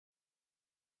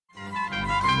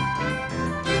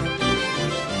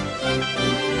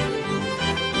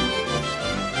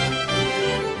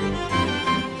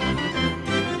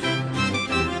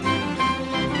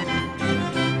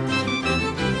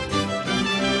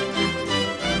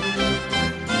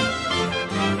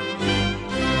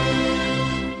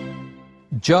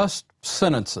just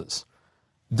sentences.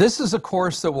 This is a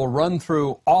course that will run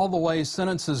through all the ways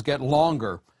sentences get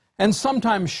longer and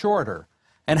sometimes shorter,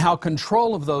 and how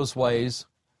control of those ways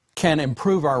can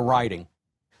improve our writing.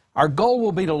 Our goal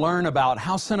will be to learn about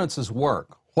how sentences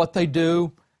work, what they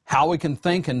do, how we can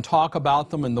think and talk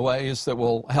about them in the ways that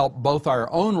will help both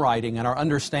our own writing and our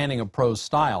understanding of prose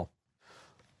style.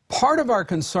 Part of our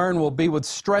concern will be with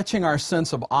stretching our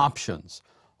sense of options,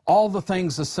 all the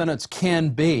things a sentence can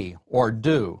be or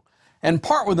do, and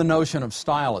part with the notion of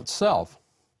style itself.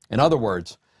 In other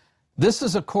words, this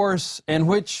is a course in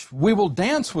which we will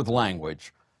dance with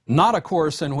language, not a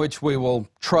course in which we will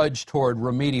trudge toward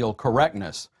remedial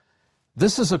correctness.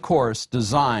 This is a course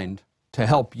designed to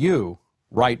help you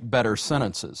write better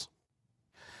sentences.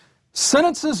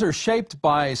 Sentences are shaped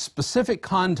by specific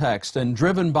context and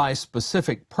driven by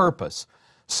specific purpose,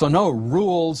 so no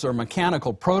rules or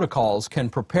mechanical protocols can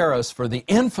prepare us for the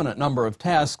infinite number of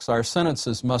tasks our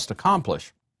sentences must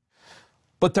accomplish.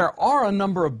 But there are a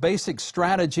number of basic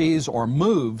strategies or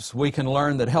moves we can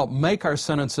learn that help make our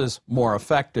sentences more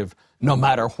effective, no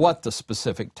matter what the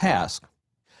specific task.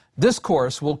 This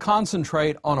course will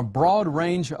concentrate on a broad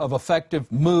range of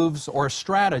effective moves or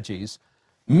strategies,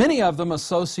 many of them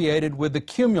associated with the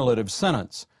cumulative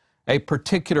sentence, a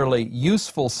particularly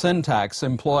useful syntax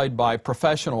employed by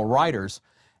professional writers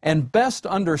and best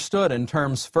understood in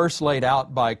terms first laid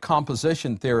out by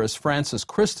composition theorist Francis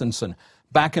Christensen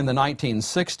back in the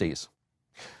 1960s.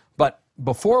 But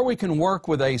before we can work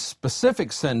with a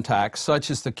specific syntax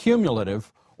such as the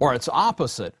cumulative or its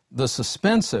opposite, the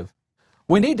suspensive,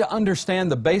 we need to understand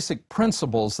the basic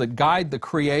principles that guide the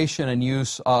creation and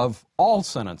use of all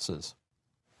sentences.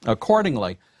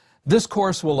 Accordingly, this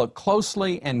course will look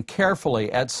closely and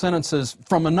carefully at sentences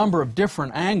from a number of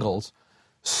different angles,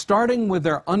 starting with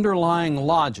their underlying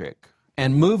logic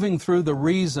and moving through the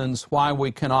reasons why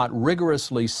we cannot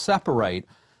rigorously separate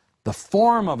the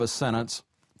form of a sentence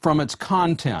from its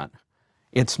content,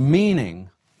 its meaning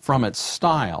from its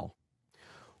style.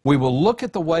 We will look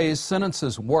at the ways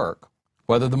sentences work,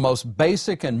 whether the most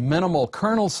basic and minimal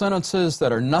kernel sentences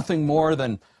that are nothing more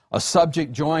than a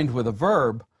subject joined with a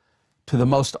verb, to the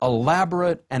most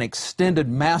elaborate and extended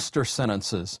master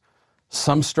sentences,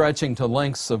 some stretching to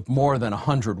lengths of more than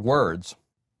 100 words.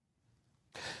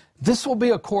 This will be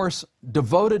a course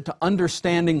devoted to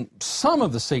understanding some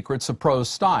of the secrets of prose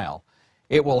style.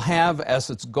 It will have as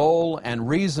its goal and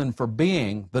reason for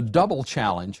being the double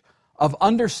challenge of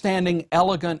understanding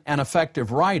elegant and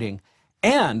effective writing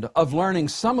and of learning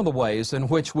some of the ways in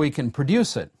which we can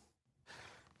produce it.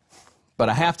 But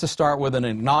I have to start with an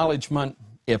acknowledgement,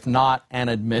 if not an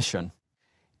admission.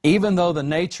 Even though the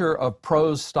nature of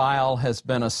prose style has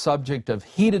been a subject of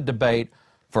heated debate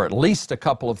for at least a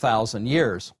couple of thousand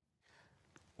years,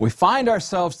 we find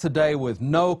ourselves today with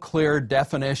no clear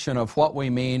definition of what we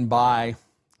mean by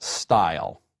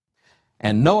style,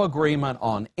 and no agreement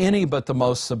on any but the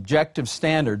most subjective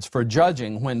standards for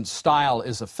judging when style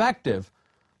is effective,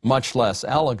 much less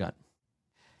elegant.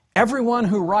 Everyone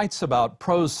who writes about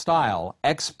prose style,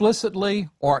 explicitly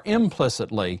or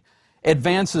implicitly,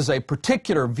 advances a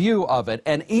particular view of it,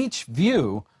 and each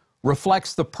view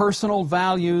reflects the personal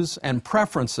values and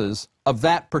preferences of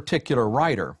that particular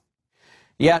writer.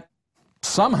 Yet,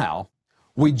 somehow,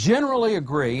 we generally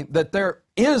agree that there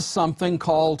is something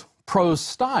called prose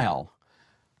style.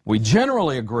 We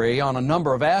generally agree on a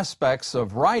number of aspects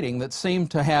of writing that seem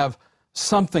to have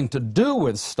something to do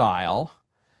with style,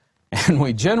 and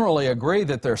we generally agree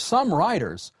that there are some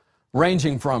writers,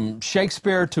 ranging from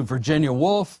Shakespeare to Virginia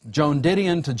Woolf, Joan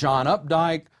Didion to John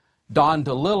Updike, Don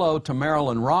DeLillo to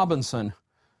Marilyn Robinson,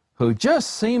 who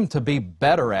just seem to be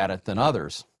better at it than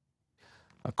others.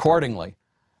 Accordingly,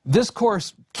 this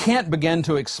course can't begin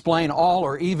to explain all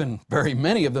or even very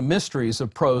many of the mysteries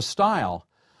of prose style,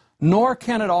 nor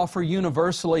can it offer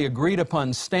universally agreed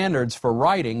upon standards for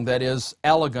writing that is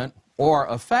elegant or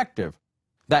effective.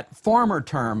 That former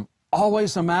term,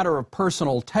 always a matter of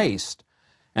personal taste,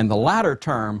 and the latter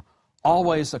term,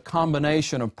 always a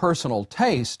combination of personal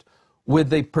taste with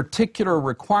the particular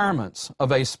requirements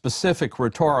of a specific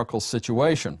rhetorical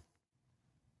situation.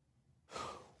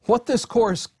 What this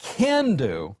course can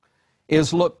do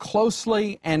is look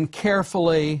closely and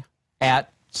carefully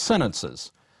at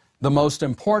sentences, the most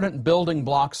important building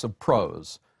blocks of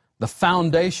prose, the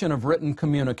foundation of written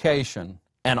communication,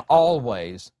 and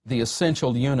always the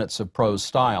essential units of prose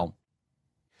style.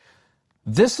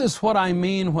 This is what I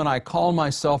mean when I call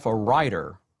myself a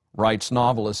writer, writes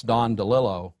novelist Don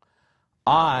DeLillo.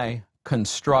 I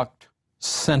construct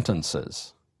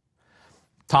sentences.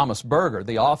 Thomas Berger,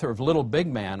 the author of Little Big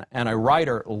Man and a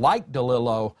writer like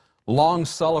DeLillo, long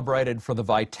celebrated for the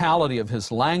vitality of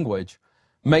his language,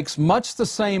 makes much the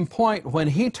same point when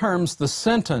he terms the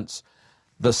sentence,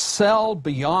 "the cell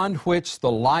beyond which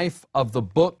the life of the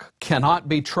book cannot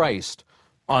be traced,"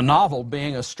 a novel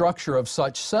being a structure of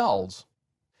such cells.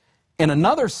 In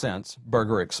another sense,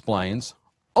 Berger explains,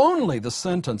 only the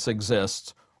sentence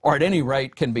exists, or at any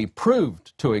rate can be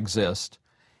proved to exist.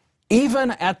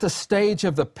 Even at the stage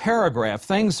of the paragraph,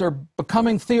 things are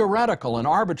becoming theoretical and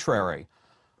arbitrary.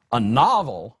 A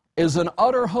novel is an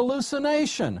utter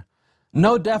hallucination.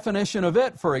 No definition of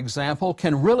it, for example,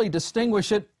 can really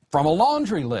distinguish it from a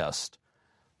laundry list.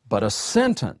 But a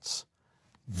sentence,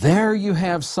 there you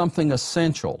have something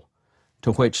essential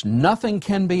to which nothing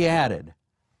can be added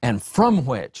and from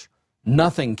which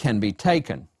nothing can be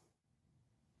taken.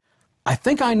 I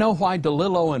think I know why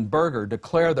DeLillo and Berger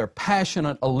declare their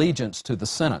passionate allegiance to the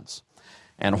sentence.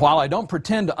 And while I don't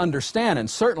pretend to understand and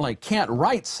certainly can't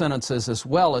write sentences as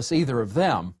well as either of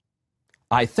them,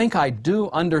 I think I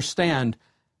do understand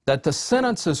that the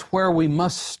sentence is where we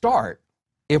must start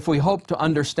if we hope to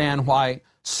understand why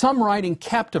some writing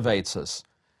captivates us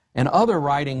and other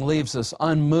writing leaves us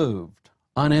unmoved,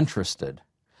 uninterested.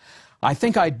 I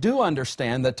think I do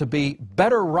understand that to be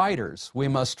better writers, we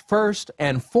must first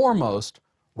and foremost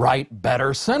write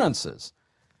better sentences.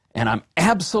 And I'm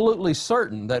absolutely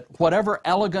certain that whatever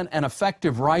elegant and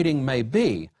effective writing may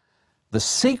be, the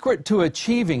secret to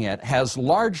achieving it has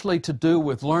largely to do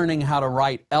with learning how to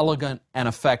write elegant and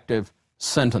effective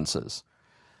sentences.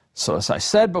 So as I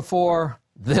said before,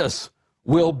 this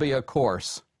will be a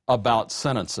course about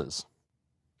sentences.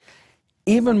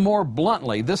 Even more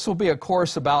bluntly, this will be a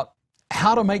course about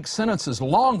how to make sentences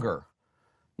longer.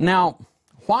 Now,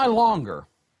 why longer?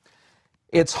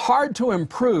 It's hard to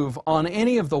improve on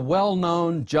any of the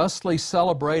well-known, justly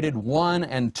celebrated one-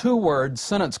 and two-word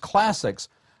sentence classics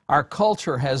our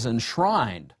culture has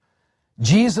enshrined.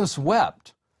 Jesus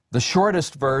wept. The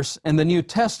shortest verse in the New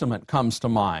Testament comes to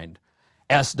mind,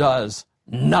 as does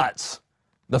nuts,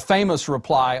 the famous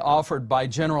reply offered by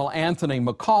General Anthony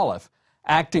McAuliffe,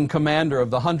 acting commander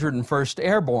of the 101st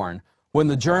Airborne, when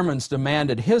the Germans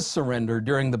demanded his surrender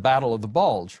during the Battle of the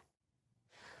Bulge.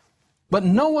 But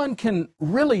no one can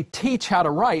really teach how to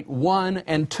write one-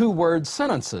 and two-word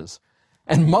sentences,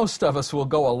 and most of us will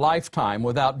go a lifetime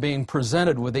without being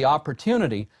presented with the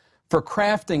opportunity for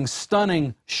crafting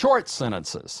stunning short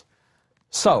sentences.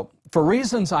 So, for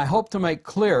reasons I hope to make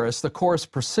clear as the course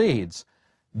proceeds,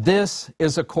 this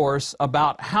is a course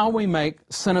about how we make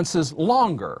sentences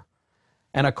longer,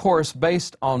 and a course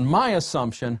based on my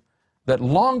assumption that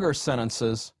longer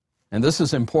sentences, and this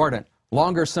is important,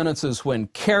 longer sentences when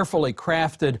carefully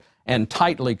crafted and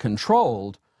tightly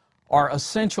controlled, are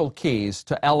essential keys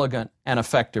to elegant and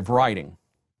effective writing.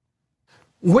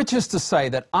 Which is to say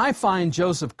that I find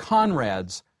Joseph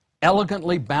Conrad's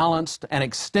elegantly balanced and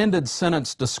extended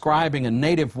sentence describing a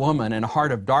native woman in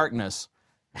Heart of Darkness,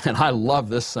 and I love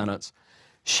this sentence,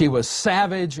 she was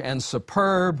savage and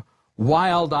superb,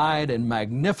 wild-eyed and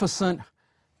magnificent.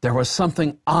 There was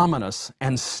something ominous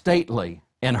and stately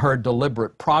in her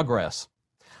deliberate progress.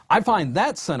 I find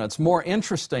that sentence more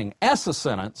interesting as a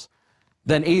sentence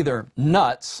than either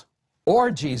nuts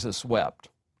or Jesus wept.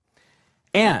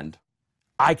 And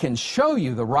I can show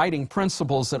you the writing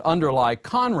principles that underlie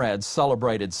Conrad's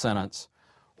celebrated sentence,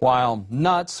 while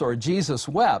nuts or Jesus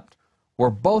wept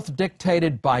were both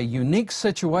dictated by unique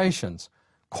situations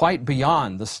quite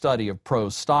beyond the study of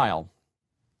prose style.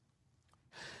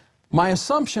 My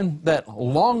assumption that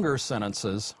longer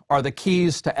sentences are the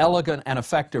keys to elegant and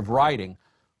effective writing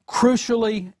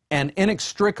crucially and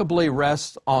inextricably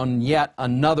rests on yet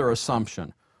another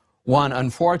assumption, one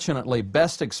unfortunately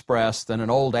best expressed in an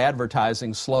old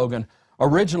advertising slogan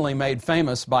originally made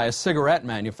famous by a cigarette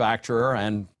manufacturer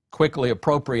and quickly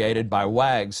appropriated by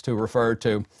wags to refer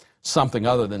to something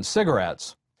other than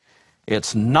cigarettes.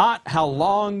 It's not how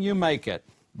long you make it,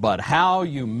 but how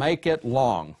you make it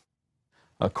long.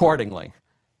 Accordingly,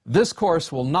 this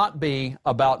course will not be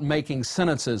about making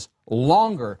sentences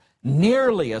longer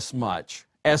nearly as much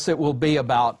as it will be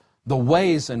about the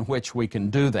ways in which we can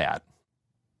do that.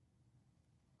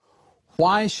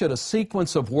 Why should a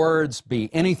sequence of words be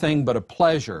anything but a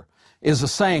pleasure is a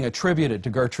saying attributed to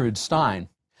Gertrude Stein.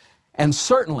 And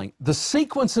certainly, the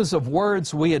sequences of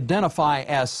words we identify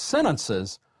as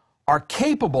sentences are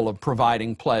capable of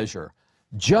providing pleasure,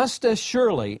 just as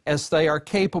surely as they are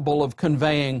capable of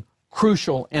conveying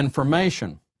crucial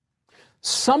information.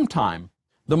 Sometimes,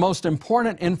 the most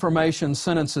important information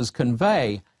sentences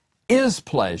convey is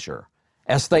pleasure,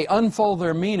 as they unfold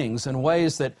their meanings in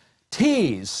ways that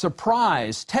tease,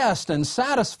 surprise, test, and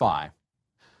satisfy.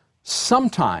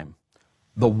 Sometimes,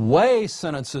 The way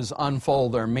sentences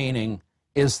unfold their meaning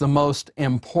is the most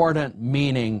important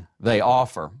meaning they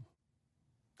offer.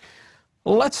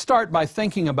 Let's start by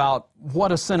thinking about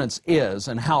what a sentence is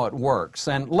and how it works.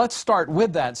 And let's start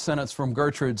with that sentence from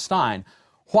Gertrude Stein.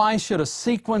 Why should a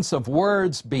sequence of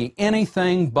words be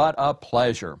anything but a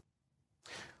pleasure?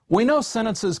 We know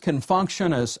sentences can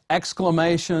function as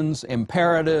exclamations,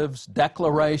 imperatives,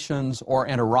 declarations, or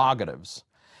interrogatives.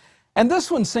 And this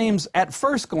one seems at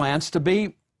first glance to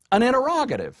be an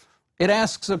interrogative. It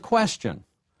asks a question.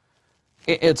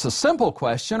 It's a simple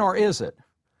question, or is it?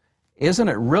 Isn't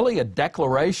it really a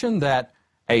declaration that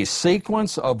a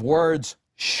sequence of words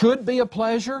should be a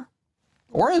pleasure?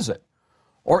 Or is it?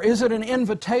 Or is it an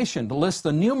invitation to list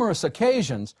the numerous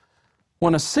occasions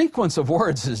when a sequence of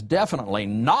words is definitely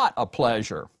not a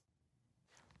pleasure?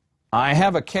 I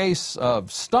have a case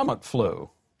of stomach flu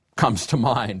comes to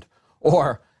mind.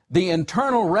 Or the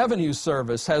Internal Revenue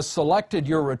Service has selected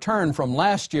your return from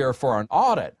last year for an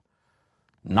audit.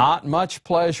 Not much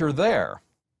pleasure there.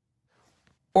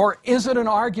 Or is it an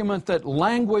argument that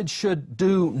language should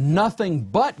do nothing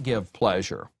but give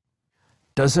pleasure?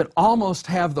 Does it almost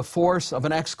have the force of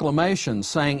an exclamation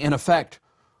saying, in effect,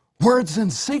 words in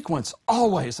sequence,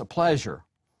 always a pleasure?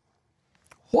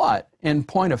 What, in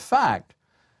point of fact,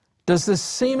 does this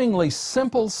seemingly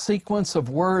simple sequence of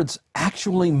words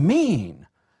actually mean?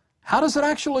 How does it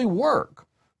actually work?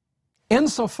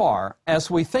 Insofar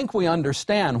as we think we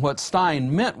understand what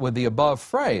Stein meant with the above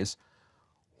phrase,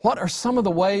 what are some of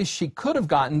the ways she could have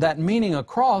gotten that meaning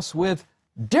across with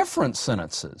different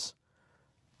sentences?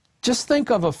 Just think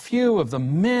of a few of the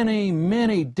many,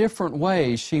 many different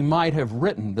ways she might have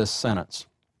written this sentence.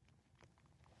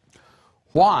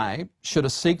 Why should a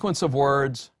sequence of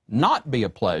words not be a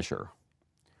pleasure?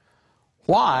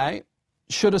 Why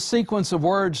should a sequence of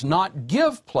words not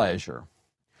give pleasure?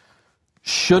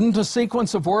 Shouldn't a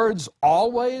sequence of words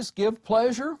always give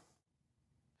pleasure?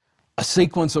 A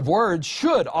sequence of words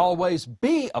should always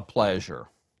be a pleasure.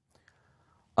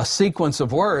 A sequence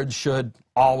of words should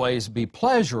always be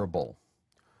pleasurable.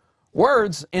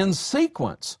 Words in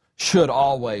sequence should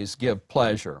always give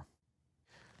pleasure.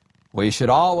 We should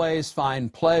always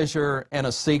find pleasure in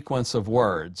a sequence of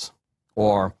words.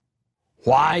 Or,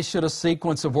 why should a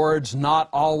sequence of words not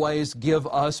always give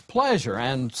us pleasure?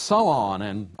 And so on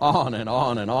and on and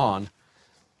on and on.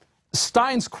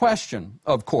 Stein's question,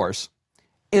 of course,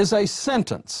 is a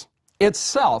sentence,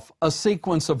 itself a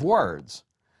sequence of words.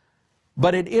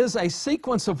 But it is a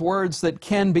sequence of words that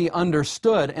can be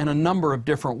understood in a number of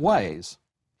different ways.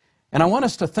 And I want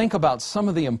us to think about some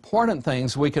of the important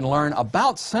things we can learn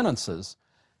about sentences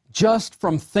just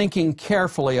from thinking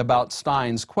carefully about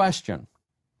Stein's question.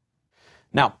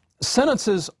 Now,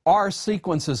 sentences are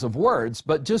sequences of words,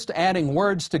 but just adding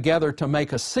words together to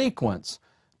make a sequence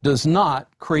does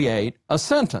not create a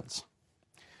sentence.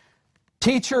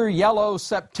 Teacher Yellow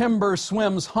September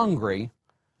Swims Hungry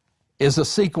is a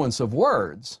sequence of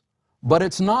words, but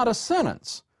it's not a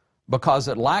sentence because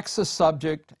it lacks a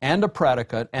subject and a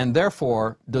predicate and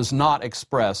therefore does not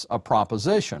express a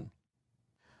proposition.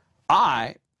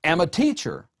 I am a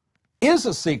teacher is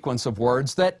a sequence of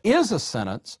words that is a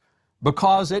sentence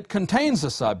because it contains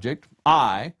a subject,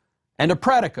 I, and a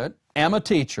predicate, am a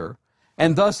teacher,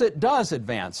 and thus it does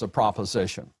advance a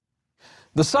proposition.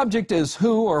 The subject is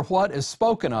who or what is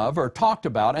spoken of or talked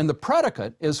about, and the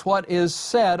predicate is what is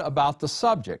said about the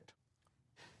subject.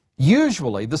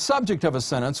 Usually, the subject of a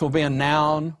sentence will be a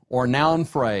noun or noun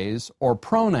phrase or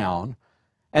pronoun,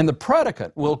 and the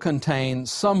predicate will contain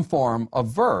some form of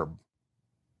verb.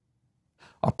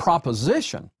 A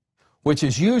proposition, which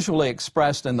is usually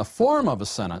expressed in the form of a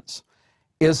sentence,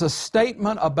 is a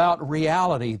statement about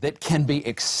reality that can be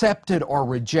accepted or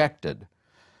rejected.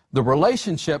 The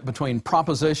relationship between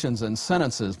propositions and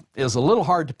sentences is a little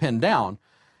hard to pin down,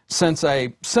 since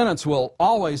a sentence will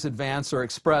always advance or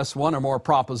express one or more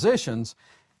propositions,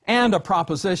 and a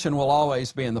proposition will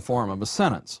always be in the form of a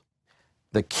sentence.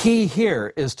 The key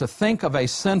here is to think of a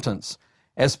sentence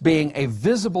as being a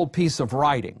visible piece of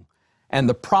writing, and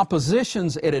the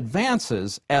propositions it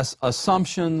advances as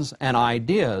assumptions and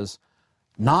ideas,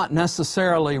 not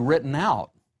necessarily written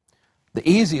out. The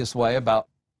easiest way about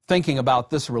thinking about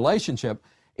this relationship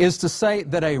is to say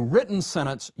that a written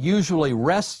sentence usually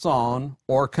rests on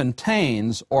or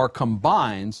contains or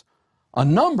combines a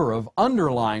number of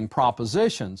underlying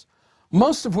propositions,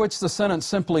 most of which the sentence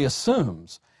simply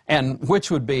assumes, and which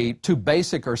would be too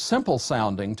basic or simple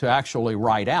sounding to actually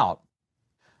write out.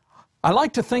 I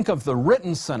like to think of the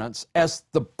written sentence as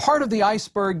the part of the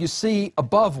iceberg you see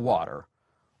above water,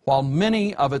 while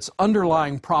many of its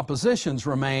underlying propositions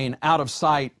remain out of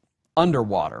sight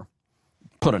underwater.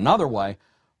 Put another way,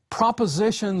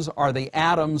 propositions are the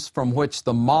atoms from which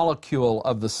the molecule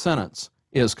of the sentence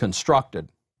is constructed.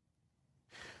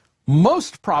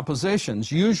 Most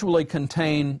propositions usually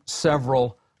contain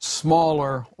several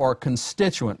smaller or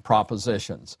constituent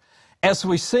propositions. As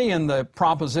we see in the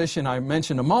proposition I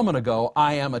mentioned a moment ago,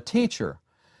 I am a teacher,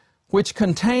 which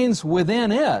contains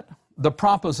within it the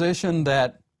proposition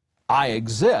that I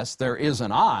exist, there is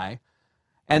an I,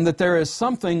 and that there is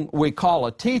something we call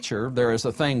a teacher, there is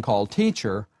a thing called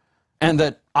teacher, and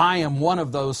that I am one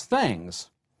of those things.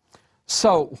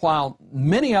 So while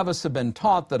many of us have been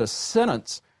taught that a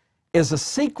sentence is a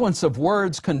sequence of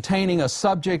words containing a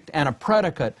subject and a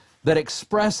predicate that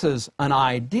expresses an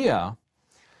idea,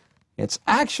 it's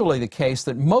actually the case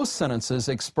that most sentences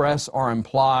express or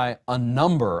imply a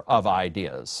number of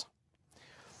ideas.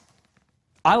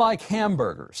 I like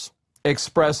hamburgers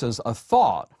expresses a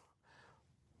thought,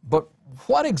 but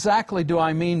what exactly do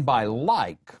I mean by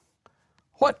like?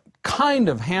 What kind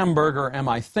of hamburger am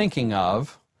I thinking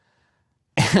of?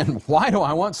 And why do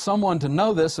I want someone to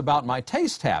know this about my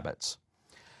taste habits?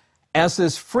 As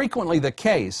is frequently the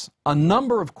case, a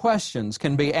number of questions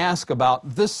can be asked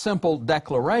about this simple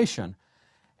declaration,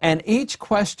 and each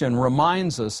question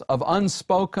reminds us of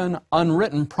unspoken,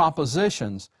 unwritten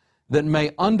propositions that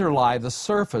may underlie the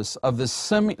surface of this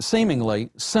seemingly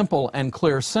simple and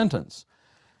clear sentence.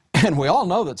 And we all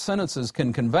know that sentences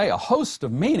can convey a host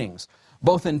of meanings,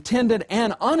 both intended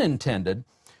and unintended,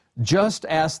 just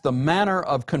as the manner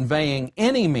of conveying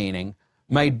any meaning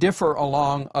may differ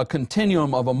along a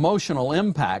continuum of emotional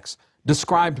impacts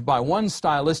described by one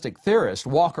stylistic theorist,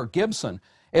 Walker Gibson,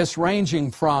 as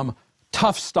ranging from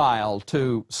tough style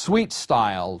to sweet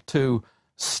style to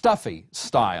stuffy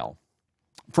style.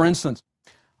 For instance,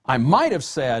 I might have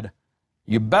said,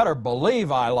 "You better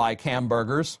believe I like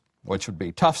hamburgers," which would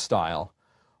be tough style,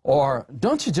 or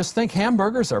 "Don't you just think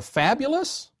hamburgers are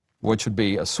fabulous?" which would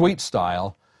be a sweet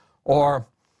style, or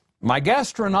 "My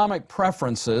gastronomic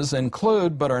preferences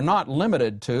include but are not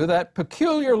limited to that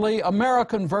peculiarly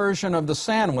American version of the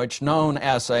sandwich known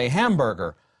as a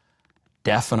hamburger."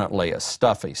 Definitely a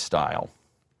stuffy style.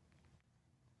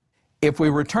 If we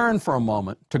return for a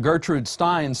moment to Gertrude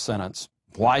Stein's sentence,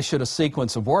 "Why should a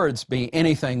sequence of words be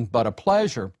anything but a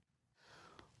pleasure?"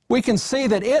 we can see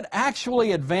that it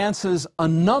actually advances a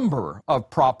number of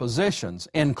propositions,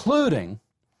 including,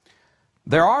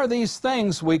 there are these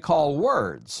things we call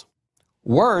words.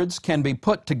 Words can be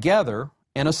put together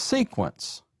in a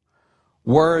sequence.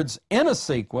 Words in a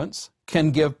sequence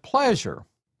can give pleasure.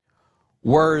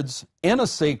 Words in a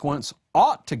sequence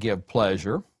ought to give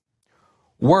pleasure.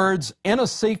 Words in a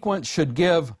sequence should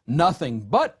give nothing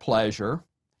but pleasure.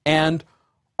 And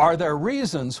are there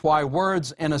reasons why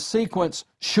words in a sequence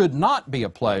should not be a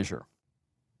pleasure?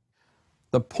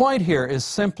 The point here is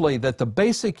simply that the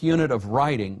basic unit of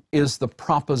writing is the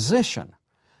proposition,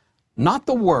 not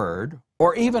the word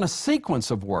or even a sequence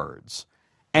of words.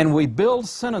 And we build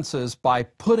sentences by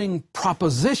putting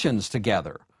propositions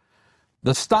together.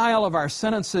 The style of our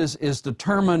sentences is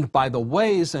determined by the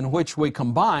ways in which we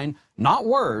combine, not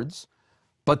words,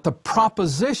 but the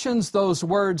propositions those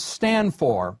words stand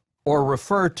for or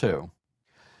refer to.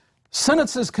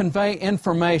 Sentences convey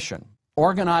information,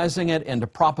 organizing it into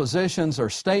propositions or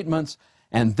statements,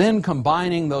 and then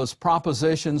combining those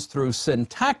propositions through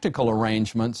syntactical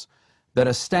arrangements that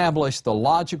establish the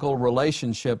logical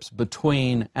relationships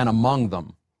between and among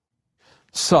them.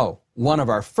 So, one of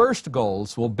our first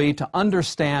goals will be to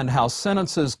understand how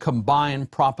sentences combine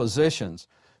propositions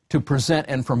to present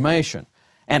information,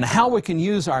 and how we can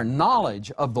use our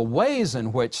knowledge of the ways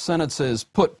in which sentences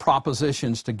put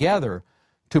propositions together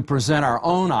to present our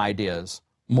own ideas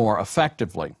more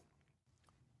effectively.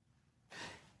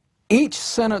 Each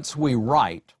sentence we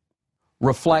write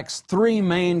reflects three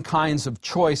main kinds of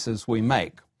choices we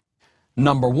make.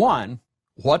 Number one,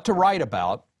 what to write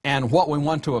about and what we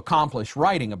want to accomplish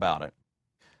writing about it.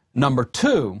 Number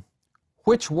two,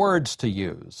 which words to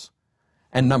use.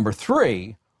 And number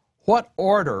three, what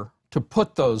order to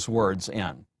put those words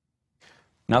in.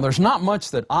 Now, there's not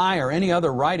much that I or any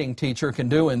other writing teacher can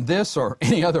do in this or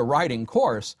any other writing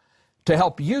course to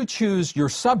help you choose your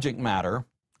subject matter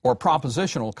or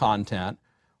propositional content,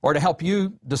 or to help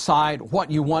you decide what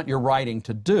you want your writing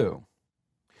to do.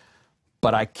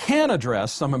 But I can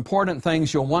address some important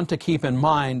things you'll want to keep in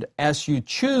mind as you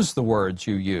choose the words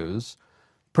you use,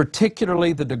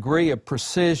 particularly the degree of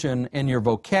precision in your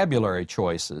vocabulary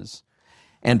choices.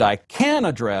 And I can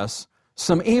address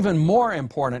some even more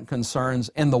important concerns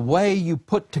in the way you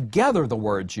put together the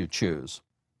words you choose.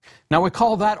 Now, we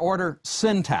call that order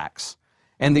syntax,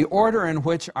 and the order in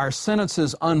which our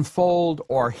sentences unfold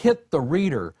or hit the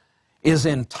reader is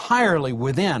entirely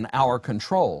within our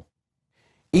control.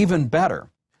 Even better,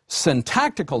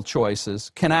 syntactical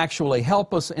choices can actually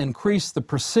help us increase the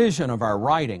precision of our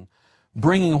writing,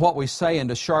 bringing what we say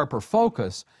into sharper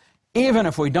focus, even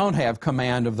if we don't have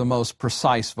command of the most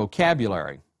precise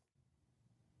vocabulary.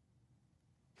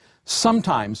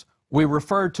 Sometimes we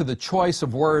refer to the choice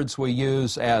of words we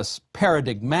use as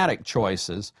paradigmatic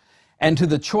choices, and to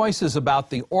the choices about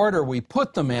the order we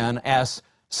put them in as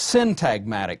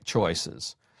syntagmatic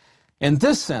choices. In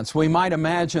this sense, we might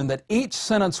imagine that each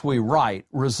sentence we write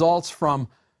results from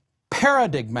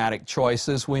paradigmatic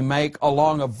choices we make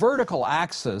along a vertical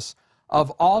axis of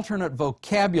alternate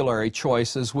vocabulary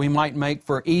choices we might make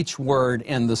for each word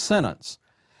in the sentence.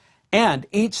 And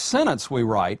each sentence we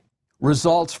write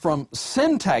results from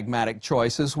syntagmatic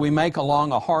choices we make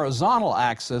along a horizontal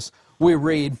axis we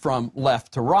read from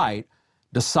left to right,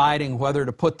 deciding whether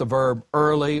to put the verb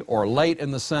early or late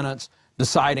in the sentence,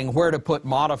 deciding where to put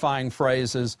modifying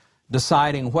phrases,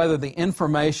 deciding whether the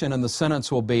information in the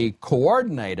sentence will be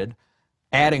coordinated,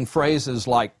 adding phrases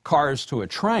like cars to a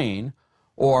train,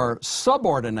 or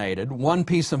subordinated, one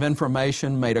piece of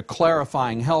information made a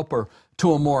clarifying helper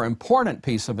to a more important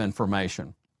piece of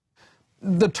information.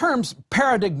 The terms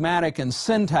paradigmatic and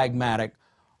syntagmatic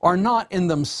are not in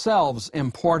themselves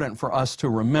important for us to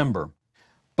remember,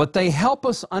 but they help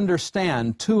us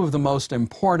understand two of the most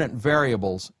important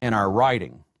variables in our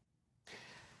writing.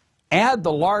 Add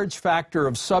the large factor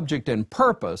of subject and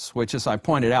purpose, which, as I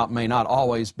pointed out, may not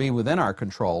always be within our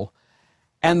control,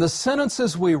 and the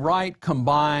sentences we write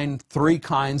combine three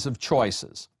kinds of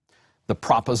choices: the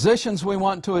propositions we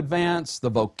want to advance, the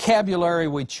vocabulary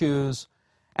we choose,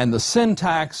 and the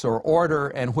syntax or order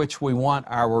in which we want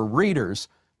our readers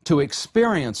to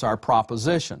experience our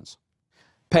propositions.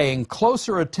 Paying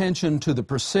closer attention to the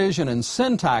precision and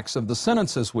syntax of the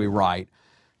sentences we write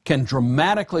can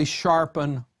dramatically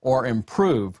sharpen or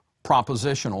improve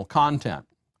propositional content.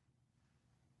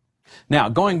 Now,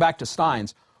 going back to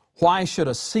Stein's, why should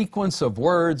a sequence of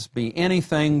words be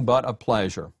anything but a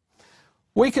pleasure?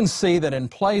 We can see that in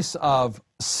place of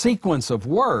sequence of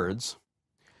words,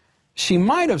 she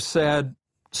might have said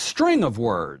string of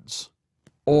words,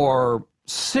 or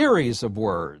series of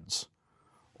words,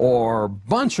 or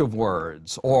bunch of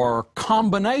words, or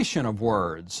combination of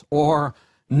words, or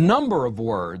number of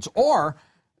words, or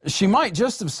she might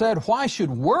just have said, why should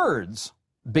words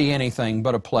be anything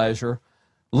but a pleasure,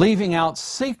 leaving out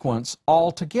sequence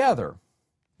altogether.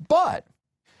 But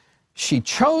she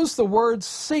chose the word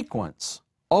sequence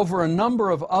over a number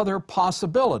of other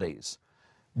possibilities,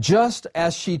 just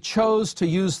as she chose to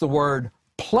use the word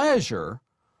pleasure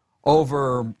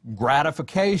over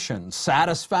gratification,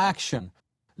 satisfaction,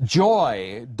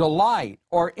 joy, delight,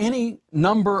 or any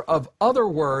number of other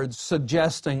words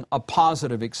suggesting a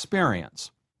positive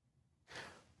experience.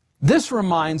 This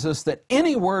reminds us that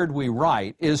any word we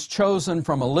write is chosen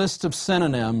from a list of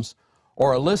synonyms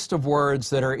or a list of words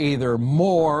that are either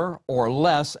more or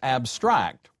less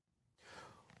abstract.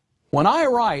 When I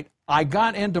write, I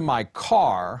got into my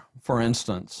car, for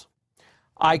instance,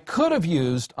 I could have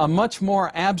used a much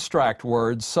more abstract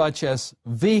word such as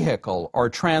vehicle or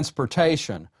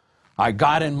transportation. I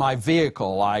got in my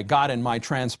vehicle, I got in my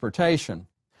transportation.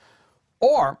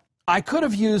 Or I could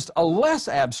have used a less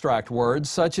abstract word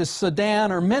such as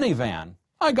sedan or minivan.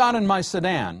 I got in my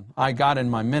sedan, I got in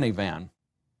my minivan.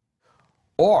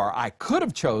 Or I could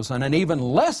have chosen an even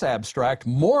less abstract,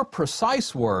 more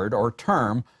precise word or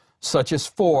term such as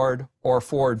Ford or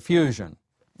Ford Fusion.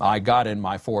 I got in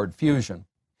my Ford Fusion.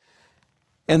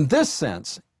 In this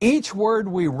sense, each word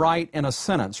we write in a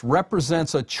sentence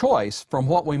represents a choice from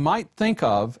what we might think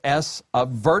of as a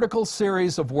vertical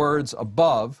series of words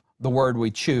above the word we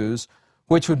choose,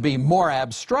 which would be more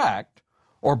abstract,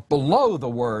 or below the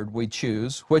word we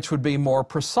choose, which would be more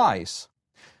precise.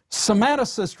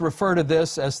 Semanticists refer to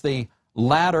this as the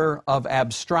ladder of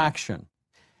abstraction,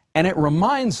 and it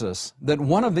reminds us that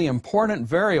one of the important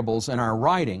variables in our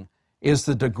writing is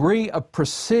the degree of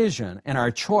precision in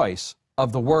our choice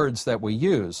of the words that we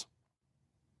use.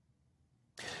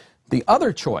 The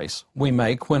other choice we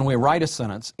make when we write a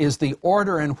sentence is the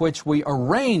order in which we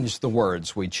arrange the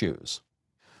words we choose.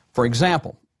 For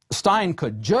example, Stein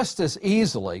could just as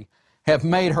easily have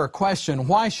made her question,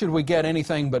 why should we get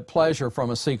anything but pleasure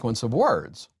from a sequence of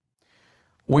words?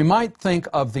 We might think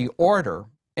of the order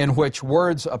in which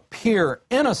words appear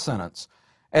in a sentence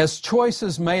as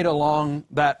choices made along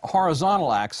that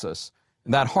horizontal axis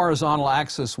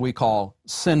we call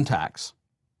syntax.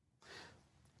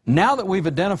 Now that we've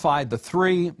identified the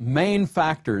three main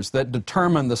factors that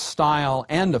determine the style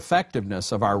and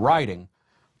effectiveness of our writing,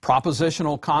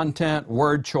 propositional content,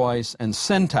 word choice, and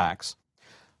syntax,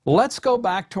 let's go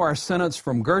back to our sentence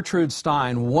from Gertrude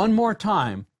Stein one more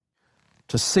time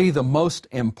to see the most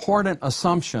important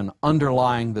assumption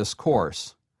underlying this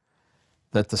course,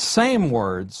 that the same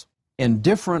words in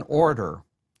different order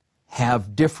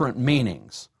have different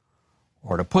meanings.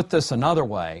 Or to put this another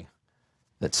way,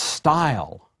 that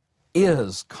style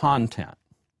is content.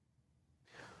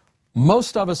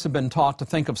 Most of us have been taught to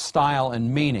think of style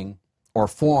and meaning, or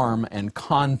form and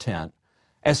content,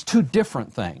 as two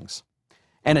different things.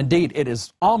 And indeed, it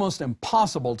is almost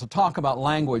impossible to talk about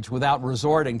language without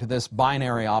resorting to this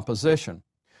binary opposition.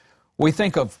 We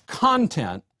think of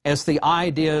content as the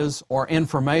ideas or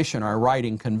information our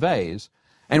writing conveys,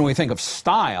 and we think of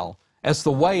style as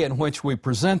the way in which we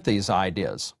present these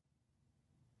ideas.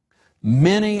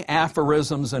 Many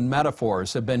aphorisms and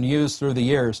metaphors have been used through the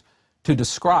years to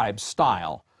describe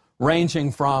style,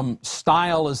 ranging from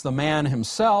style is the man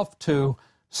himself to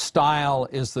style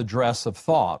is the dress of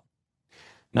thought.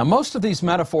 Now, most of these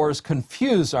metaphors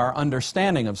confuse our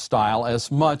understanding of style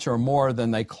as much or more than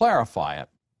they clarify it.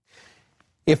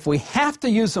 If we have to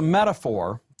use a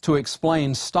metaphor to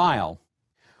explain style,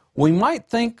 we might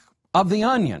think of the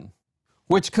onion,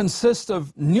 which consists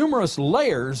of numerous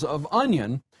layers of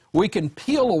onion we can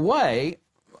peel away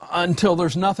until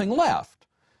there's nothing left.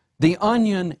 The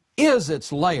onion is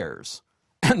its layers,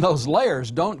 and those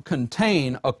layers don't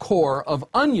contain a core of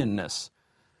onionness,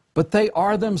 but they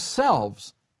are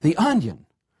themselves the onion.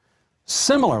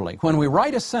 Similarly, when we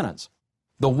write a sentence,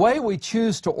 the way we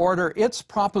choose to order its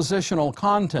propositional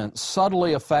content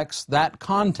subtly affects that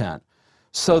content,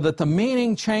 so that the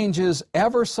meaning changes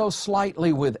ever so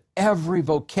slightly with every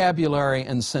vocabulary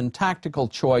and syntactical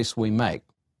choice we make.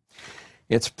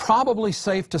 It's probably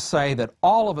safe to say that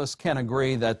all of us can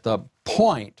agree that the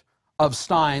point of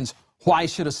Stein's "Why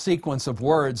should a sequence of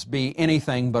words be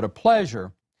anything but a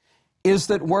pleasure?" is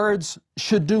that words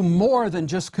should do more than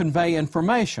just convey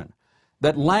information,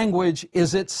 that language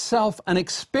is itself an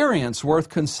experience worth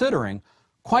considering,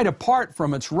 quite apart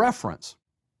from its reference.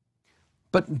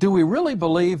 But do we really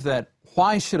believe that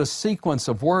 "why should a sequence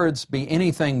of words be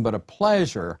anything but a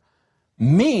pleasure"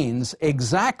 means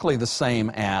exactly the same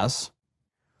as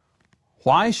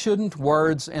 "why shouldn't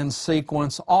words in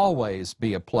sequence always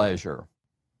be a pleasure"?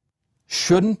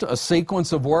 Shouldn't a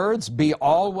sequence of words be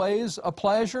always a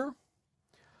pleasure?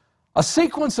 A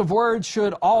sequence of words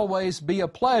should always be a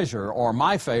pleasure, or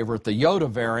my favorite, the Yoda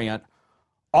variant,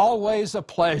 always a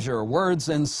pleasure, words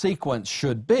in sequence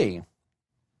should be.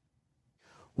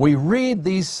 We read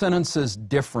these sentences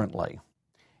differently.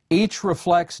 Each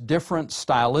reflects different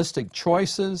stylistic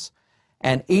choices,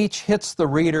 and each hits the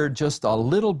reader just a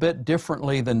little bit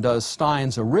differently than does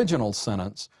Stein's original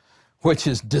sentence, which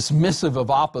is dismissive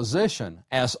of opposition,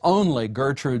 as only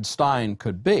Gertrude Stein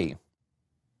could be.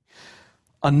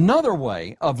 Another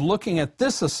way of looking at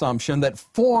this assumption that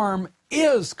form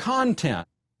is content,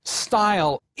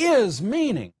 style is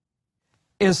meaning,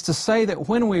 is to say that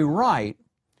when we write,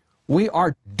 we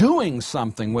are doing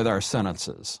something with our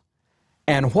sentences,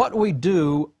 and what we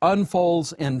do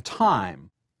unfolds in time,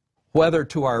 whether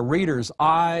to our readers'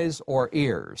 eyes or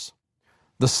ears.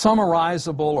 The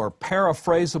summarizable or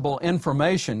paraphrasable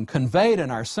information conveyed in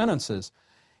our sentences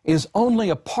is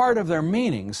only a part of their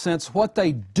meaning, since what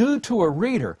they do to a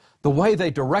reader, the way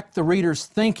they direct the reader's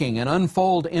thinking and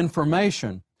unfold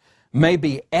information, may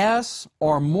be as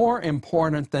or more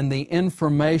important than the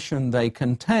information they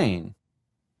contain.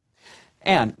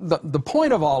 And the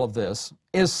point of all of this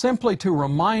is simply to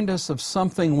remind us of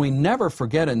something we never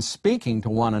forget in speaking to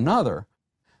one another,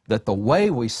 that the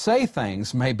way we say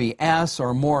things may be as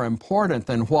or more important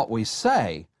than what we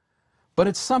say, but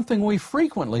it's something we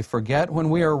frequently forget when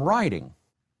we are writing.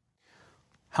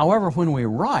 However, when we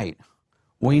write,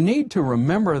 we need to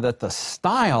remember that the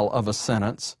style of a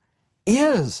sentence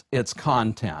is its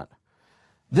content.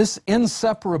 This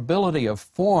inseparability of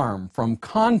form from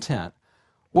content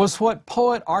was what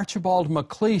poet Archibald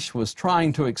MacLeish was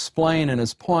trying to explain in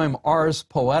his poem Ars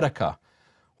Poetica,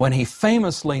 when he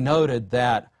famously noted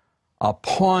that a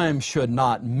poem should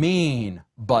not mean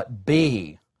but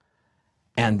be,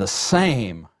 and the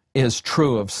same is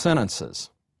true of sentences.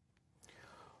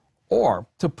 Or,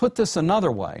 to put this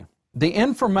another way, the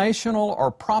informational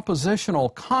or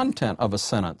propositional content of a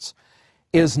sentence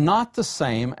is not the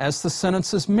same as the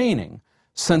sentence's meaning,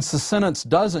 since the sentence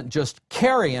doesn't just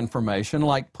carry information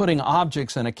like putting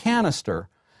objects in a canister,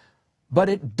 but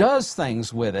it does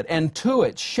things with it and to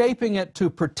it, shaping it to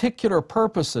particular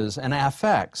purposes and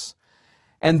affects.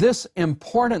 And this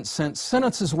important sense,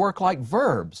 sentences work like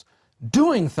verbs,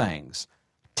 doing things,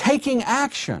 taking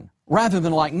action, rather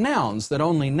than like nouns that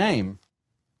only name.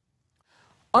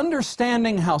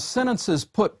 Understanding how sentences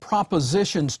put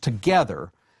propositions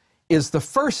together is the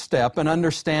first step in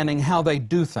understanding how they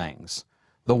do things,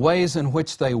 the ways in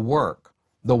which they work,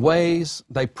 the ways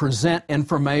they present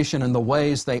information, and the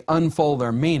ways they unfold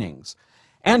their meanings,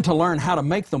 and to learn how to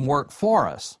make them work for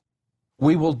us.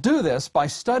 We will do this by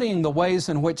studying the ways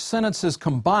in which sentences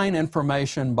combine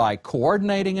information by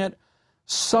coordinating it,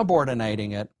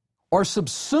 subordinating it, or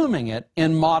subsuming it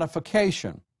in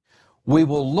modification. We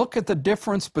will look at the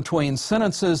difference between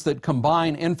sentences that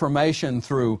combine information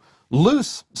through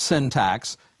loose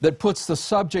syntax that puts the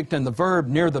subject and the verb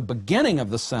near the beginning of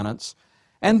the sentence,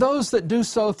 and those that do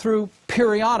so through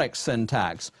periodic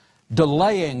syntax,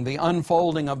 delaying the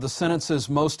unfolding of the sentence's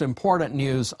most important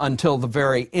news until the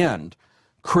very end,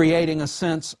 creating a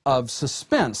sense of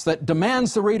suspense that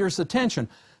demands the reader's attention,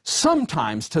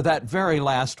 sometimes to that very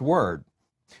last word.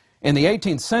 In the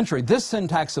 18th century, this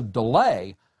syntax of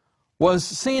delay was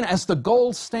seen as the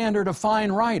gold standard of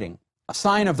fine writing, a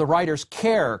sign of the writer's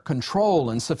care, control,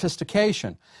 and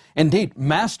sophistication. Indeed,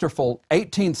 masterful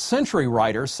 18th century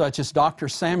writers such as Dr.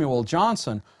 Samuel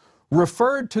Johnson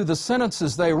referred to the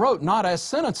sentences they wrote not as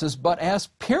sentences but as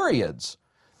periods.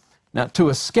 Now, to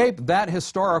escape that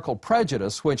historical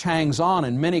prejudice which hangs on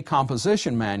in many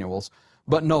composition manuals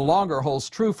but no longer holds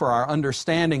true for our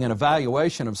understanding and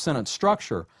evaluation of sentence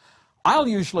structure, I'll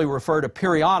usually refer to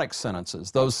periodic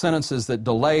sentences, those sentences that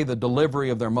delay the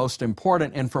delivery of their most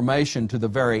important information to the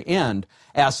very end,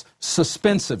 as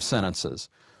suspensive sentences.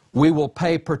 We will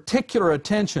pay particular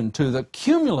attention to the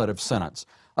cumulative sentence,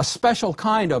 a special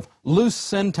kind of loose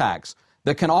syntax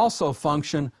that can also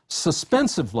function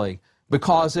suspensively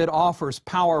because it offers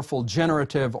powerful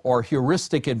generative or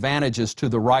heuristic advantages to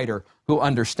the writer who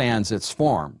understands its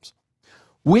forms.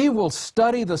 We will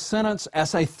study the sentence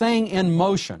as a thing in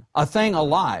motion, a thing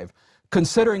alive,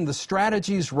 considering the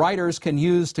strategies writers can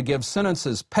use to give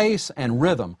sentences pace and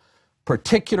rhythm,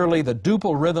 particularly the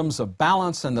duple rhythms of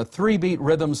balance and the three-beat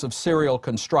rhythms of serial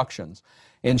constructions.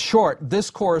 In short,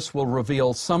 this course will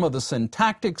reveal some of the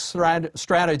syntactic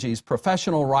strategies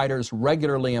professional writers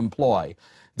regularly employ.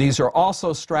 These are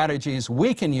also strategies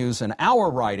we can use in our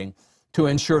writing to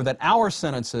ensure that our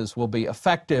sentences will be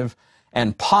effective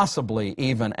and possibly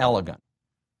even elegant.